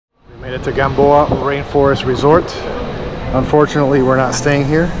Made it to Gamboa Rainforest Resort. Unfortunately, we're not staying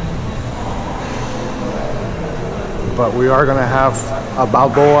here, but we are going to have a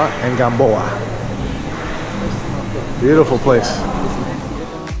Balboa and Gamboa. Beautiful place.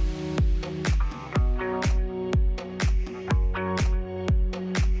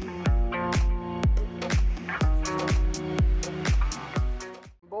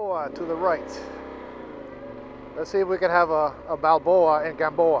 Gamboa to the right. Let's see if we can have a Balboa and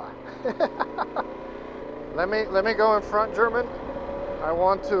Gamboa. Let me go in front, German. I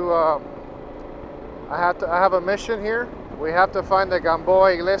want to. I have a mission here. We have to find the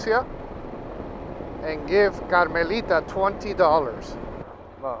Gamboa Iglesia and give Carmelita $20.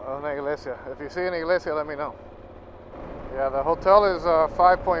 No, una iglesia. If you see an iglesia, let me know. Yeah, the hotel is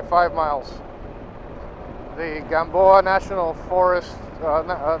 5.5 miles. The Gamboa National Forest,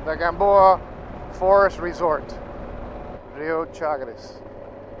 the Gamboa Forest Resort, Rio Chagres.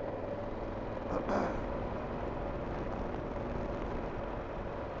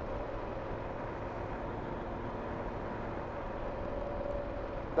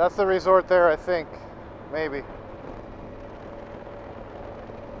 That's the resort there, I think. Maybe.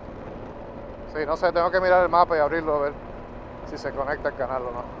 Sí, no sé, tengo que mirar el mapa y abrirlo a ver si se conecta el canal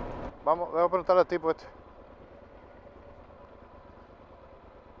o no. Vamos, debo preguntarle al tipo este.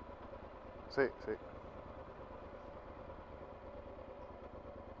 Sí, sí.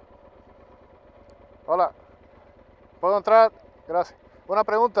 Hola. ¿Puedo entrar? Gracias. Una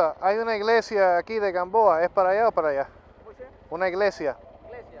pregunta. ¿Hay una iglesia aquí de Gamboa? ¿Es para allá o para allá? Una iglesia.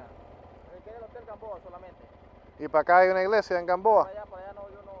 Iglesia. Queda el Hotel Gamboa solamente. ¿Y para acá hay una iglesia en Gamboa? Para allá no,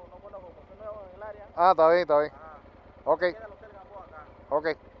 yo no conozco, como soy nuevo en el área. Ah, está bien, está bien. Ok. Queda el Hotel Gamboa acá. Ok,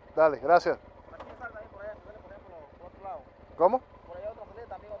 dale, gracias. Por aquí sale también por allá, se sale por ejemplo por otro lado. ¿Cómo? Por allá otra salida,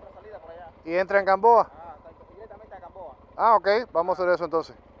 también otra salida por allá. ¿Y entra en Gamboa? Ah, directamente a Gamboa. Ah, ok, vamos a hacer eso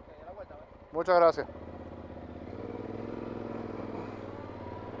entonces. Ok, a la vuelta, ¿ves? Muchas gracias.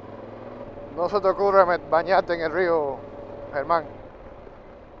 No se te ocurra bañarte en el río, Germán.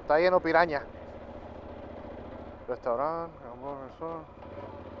 Está lleno de piraña. Restaurante, Gamboa Resort.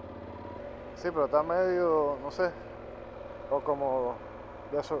 Sí, pero está medio, no sé, o como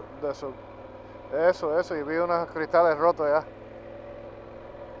de eso, y vi unos cristales rotos ya.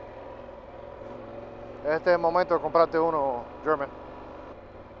 Este es el momento de comprarte uno, German.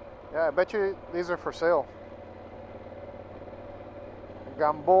 Yeah, I bet you these are for sale.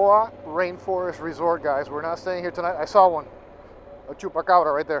 Gamboa Rainforest Resort, guys. We're not staying here tonight. I saw one. A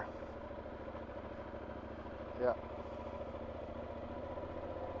chupacabra right there. Yeah.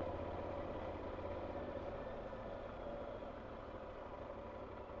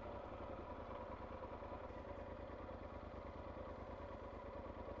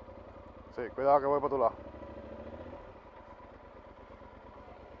 Sí, cuidado que voy para tu lado.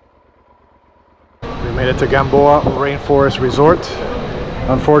 We made it to Gamboa Rainforest Resort.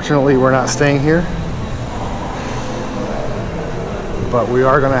 Unfortunately, we're not staying here, but we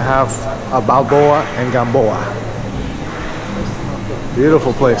are going to have a Balboa and Gamboa.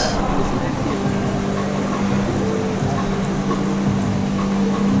 Beautiful place.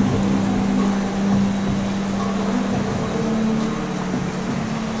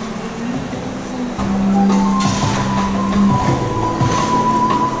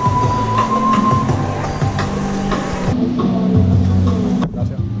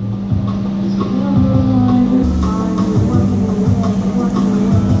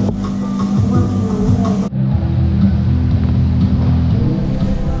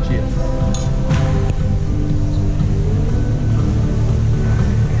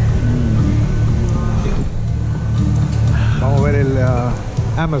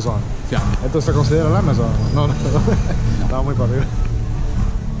 Amazon. Sí. ¿Esto se considera el Amazon? No, no, no. Estaba muy para arriba.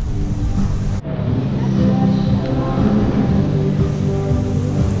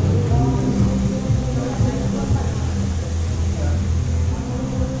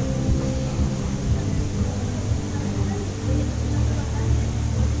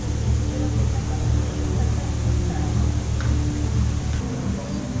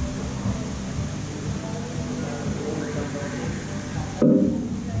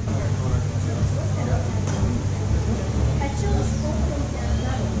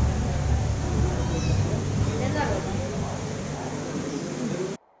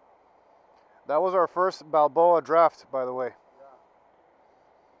 That was our first Balboa draft, by the way.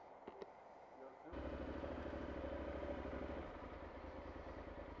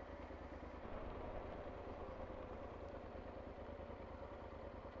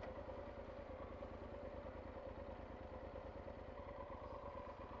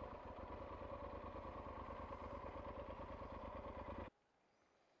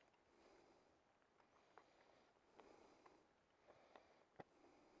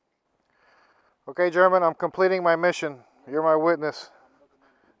 Okay, German, I'm completing my mission. You're my witness.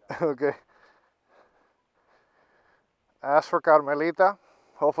 Okay. Ask for Carmelita.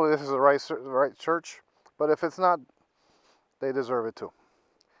 Hopefully this is the right church. But if it's not, they deserve it too.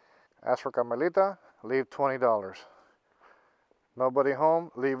 Ask for Carmelita, leave $20. Nobody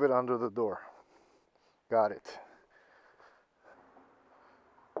home, leave it under the door. Got it.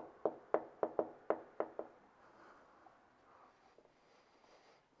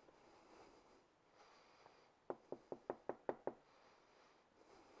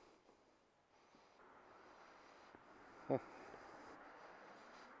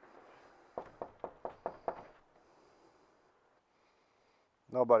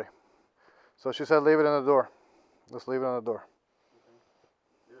 Nobody. So she said leave it in the door. Let's leave it on the door.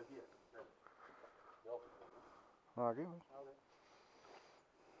 Okay.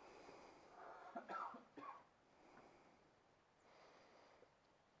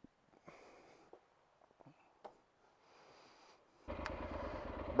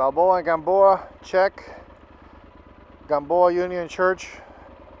 Balboa and Gamboa, check. Gamboa Union Church,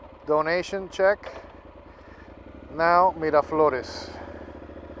 donation, check. Now Miraflores.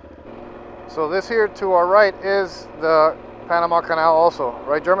 So this here to our right is the Panama Canal also,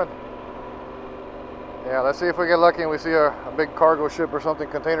 right, German? Yeah, let's see if we get lucky and we see a big cargo ship or something,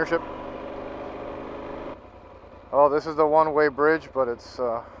 container ship. Oh, this is the one-way bridge, but it's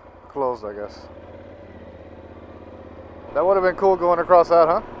closed, I guess. That would have been cool going across that,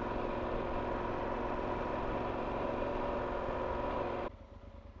 huh?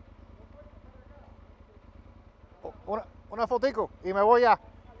 Una fotico y me voy ya.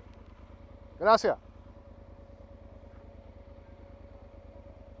 Gracias.